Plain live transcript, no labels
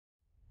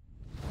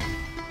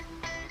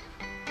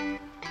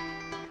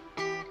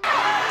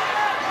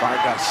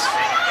Vargas.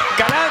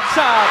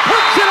 Galanza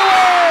puts it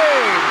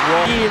away!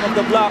 Team of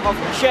the block of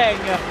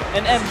Cheng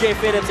and MJ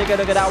Phillips are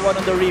gonna get that one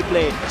on the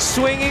replay.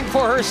 Swinging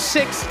for her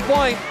 6th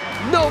point.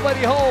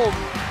 Nobody home.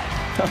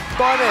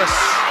 Gomez.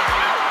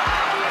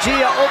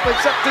 Gia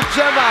opens up to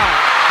Jema.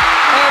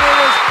 And it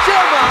is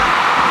Jema.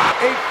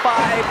 A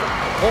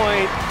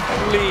 5-point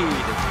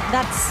lead.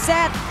 That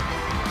set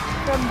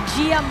from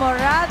Gia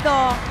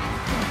Morado.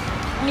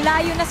 Ang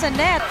layo na sa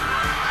net.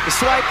 The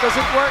swipe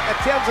doesn't work.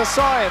 Atienza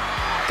saw it.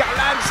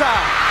 Galanza.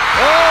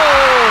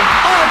 Oh!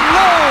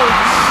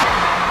 Unloads!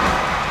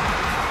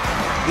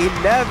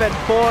 11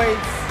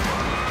 points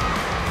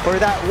for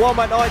that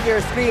woman on your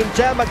screen.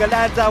 Jema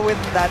Galanza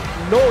with that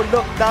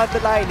no-look down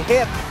the line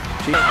hit.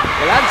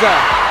 Galanza.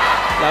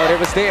 Now it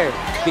was there.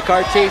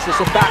 Picard chases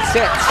and back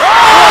sets.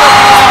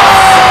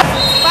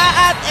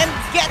 Paat and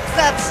gets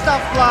that stuff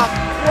block.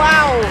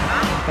 Wow.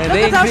 And Look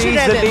they at how she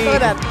increase did the it. lead.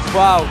 Look at that.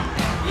 Wow.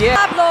 Yeah.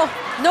 Pablo,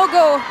 no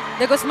go.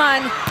 De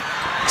Guzman.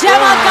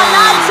 Jema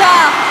Galanza.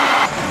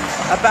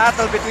 A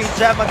battle between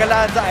Jema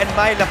Galanza and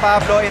Myla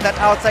Pablo in that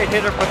outside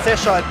hitter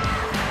position.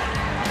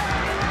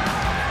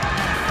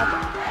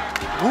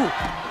 Ooh.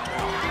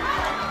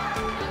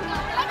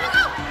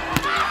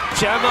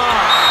 Jema.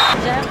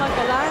 Jema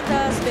Galanza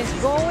has been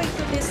going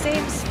to the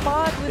same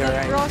spot with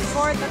a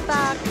cross-court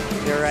attack.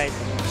 You're right.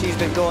 She's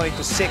been going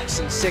to 6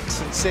 and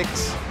 6 and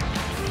 6.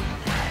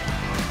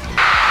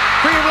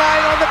 Green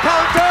line on the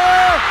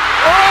counter.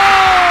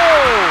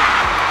 Oh!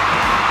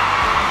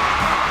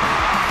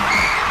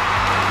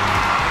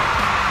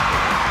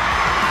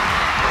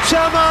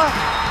 Jema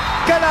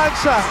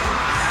Galanza.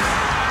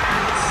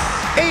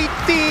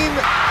 18.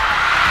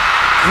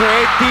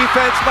 Great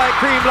defense by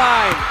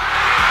Creamline.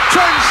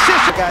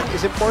 Transition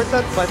is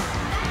important, but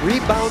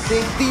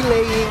rebounding,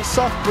 delaying,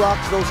 soft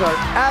blocks, those are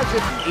as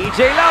it.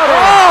 EJ Lauro.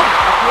 Oh!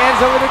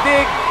 Atienza with a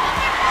dig.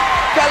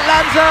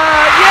 Galanza.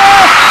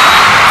 Yes!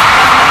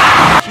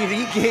 She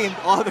regained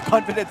all the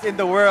confidence in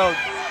the world.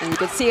 And you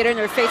could see it in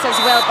her face as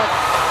well, but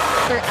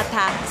her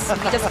attacks.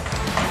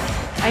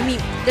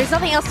 There's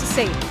nothing else to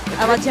say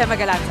about Jema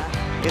Galanza.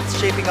 It's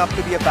shaping up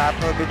to be a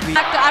battle between.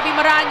 Back to Abby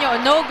Maraño,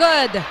 no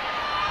good.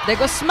 De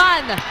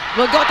Guzman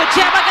will go to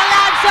Jema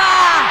Galanza.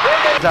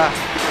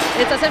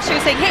 It's as if she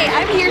was saying, hey,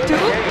 I'm here too.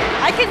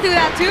 I can do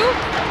that too.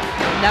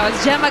 Now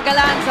it's Jema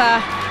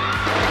Galanza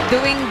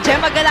doing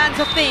Jema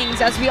Galanza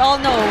things, as we all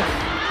know.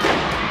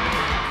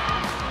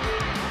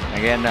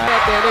 Again,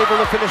 They're able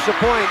to finish the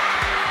point.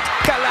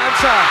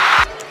 Galanza.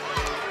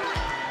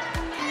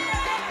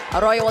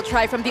 Arroyo will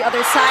try from the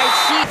other side.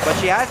 But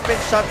she has been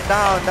shut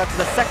down. That's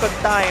the second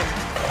time.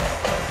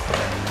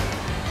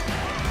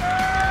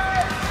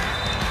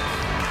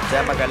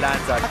 Jema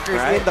Galanza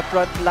in the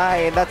front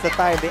line. That's the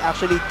time they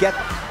actually get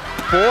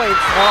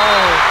points.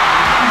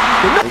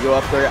 Oh. They go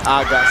up for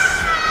Agas.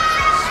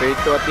 Straight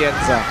to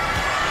Atienza.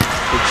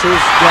 They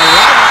choose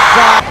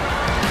Galanza.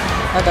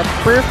 At a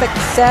perfect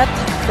set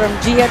from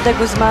Gia De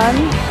Guzman.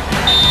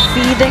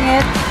 Feeding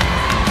it.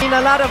 A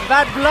lot of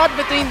bad blood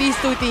between these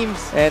two teams.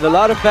 And a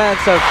lot of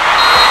fans have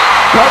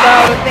Come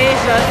out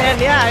rotation.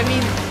 And yeah, I mean,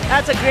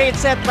 that's a great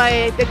set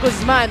by De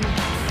Guzman.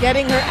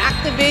 Getting her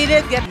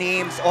activated. Get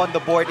names on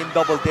the board in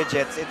double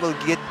digits. It will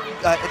get you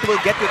to a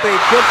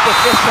good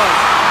position.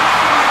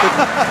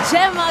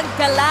 Jema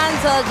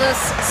Galanza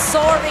just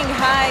soaring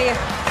high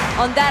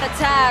on that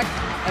attack.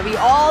 And we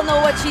all know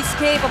what she's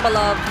capable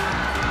of.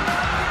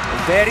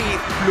 Very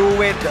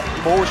fluid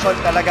motion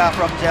talaga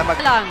from Jema.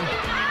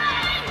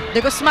 De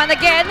Guzman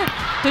again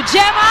to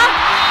Jema.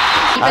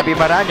 Abby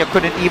Maraño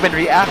couldn't even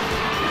react.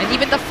 And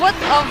even the foot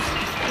of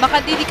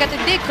Makandidi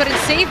Katindig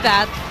couldn't save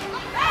that.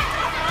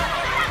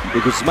 De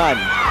Guzman,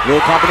 no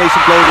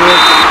combination play with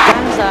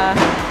Galanza.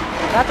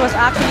 That was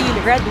actually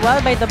read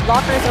well by the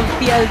blockers of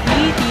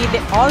PLDT.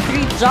 All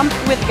three jumped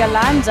with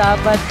Galanza,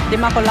 but Di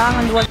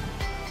Macolangan was.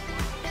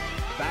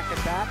 back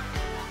and back.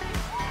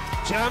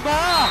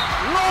 Jema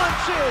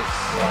launches.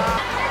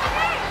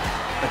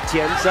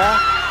 Atienza,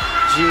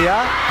 Gia,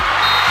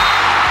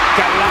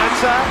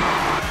 Galanza.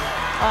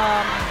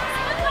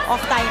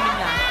 Off timing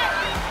na.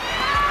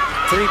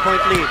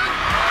 3-point lead.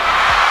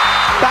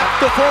 Back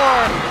to 4.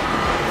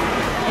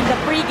 In the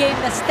pregame,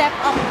 the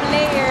step-up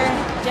player,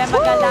 Jema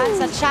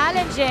Galanza,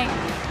 challenging.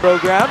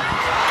 Program.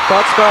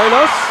 Thoughts,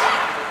 Carlos.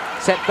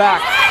 Set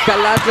back.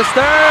 Galanza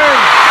stern.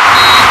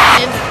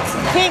 in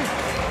pink.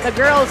 The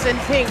girls in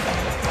pink.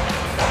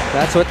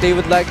 That's what they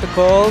would like to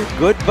call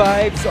good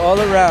vibes all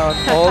around,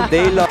 all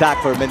day long.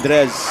 Attack for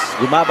Mendrez.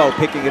 Gumabaw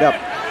picking it up.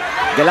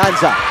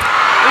 Galanza.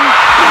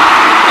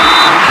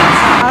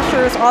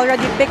 Ushers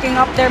already picking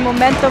up their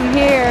momentum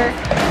here.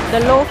 The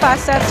low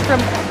fast sets from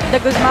De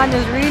Guzman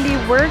is really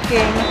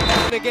working.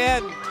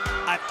 Again.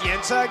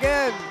 Atienza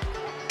again.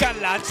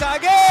 Galanza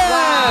again.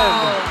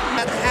 Wow.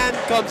 That hand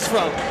comes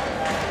from.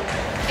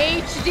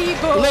 HD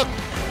goal. Look.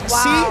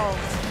 Wow. See?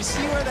 You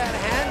see where that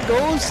hand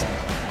goes?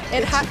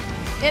 It hides.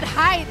 It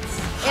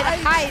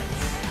hides.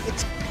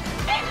 It's...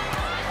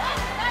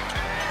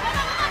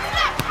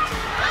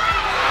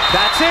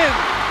 That's it.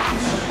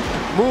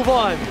 Move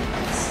on.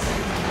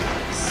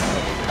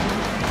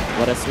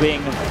 What a swing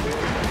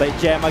by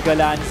Jema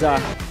Galanza.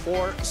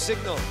 For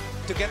signal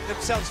to get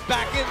themselves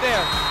back in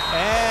there.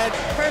 And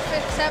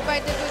Perfect set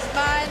by De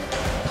Guzman.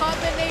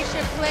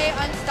 Combination play,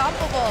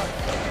 unstoppable.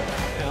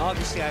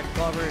 obviously I've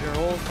covered her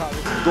whole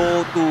college.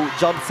 Go to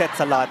jump sets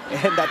a lot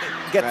and that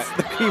gets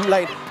the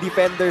Creamline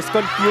defenders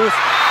confused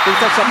kung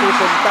saan siya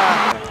pupunta.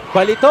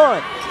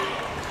 Baliton.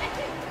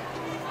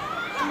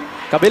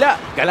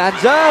 Kabila,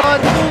 Galanza. Oh,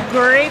 two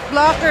great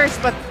blockers,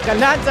 but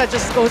Galanza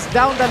just goes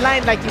down the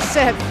line like you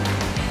said.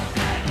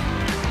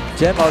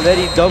 Jema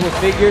already in double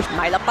figures.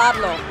 Myla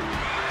Pablo.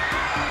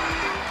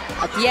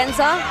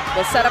 Atienza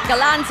will set up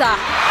Galanza.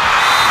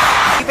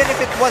 Even if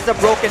it was a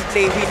broken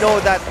play, we know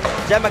that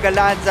Jema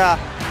Galanza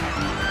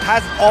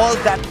has all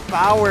that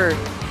power.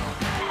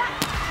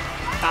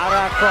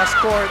 Tara cross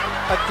court.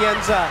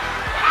 Atienza.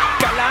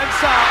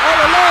 Galanza all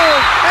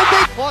alone. And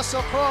they toss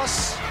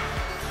across.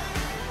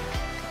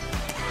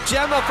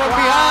 Jema from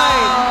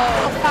behind.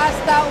 How fast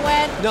that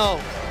went.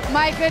 No,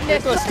 My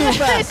goodness. It was too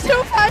fast. It's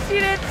too fast, you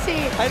didn't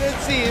see. I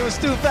didn't see. It was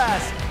too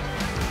fast.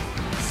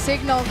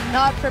 Signal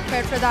not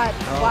prepared for that.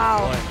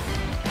 Wow.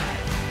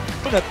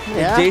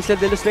 Yeah. Jason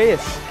De Los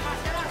Reyes.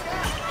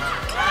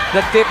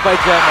 The tip by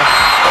Jema.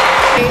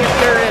 If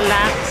you're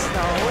relaxed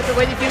now,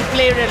 when you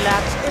play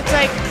relaxed, it's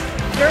like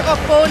your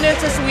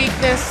opponent's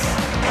weakness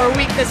or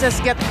weaknesses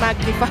get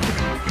magnified.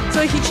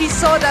 So she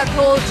saw that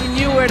hole, she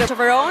knew where to... Of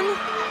her own.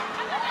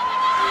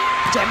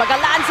 Jema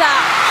Galanza.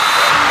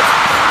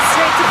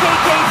 Straight to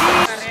KKD.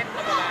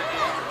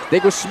 De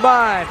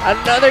Guzman.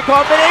 Another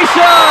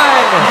combination.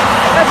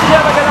 That's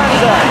Jema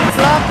Galanza.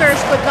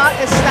 Blockers could not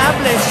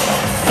establish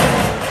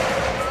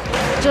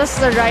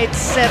just the right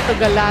set to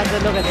Galanza.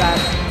 Look at that.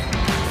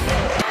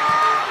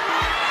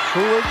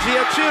 Who will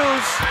Gia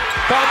choose?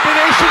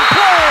 Combination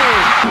play.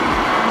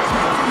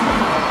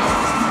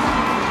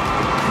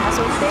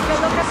 So take a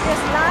look at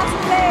this last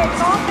play,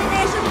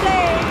 combination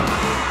play.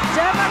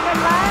 Jema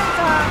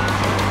Galanza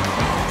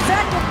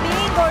set to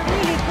being a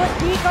really good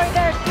decoy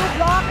there. Two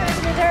blockers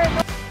with her.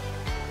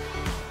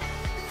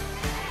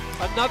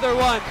 Another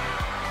one.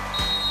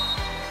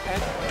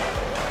 And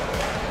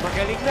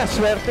magaling na,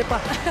 swerte pa.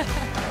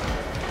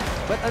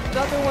 But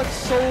another one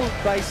sold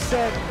by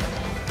Sen.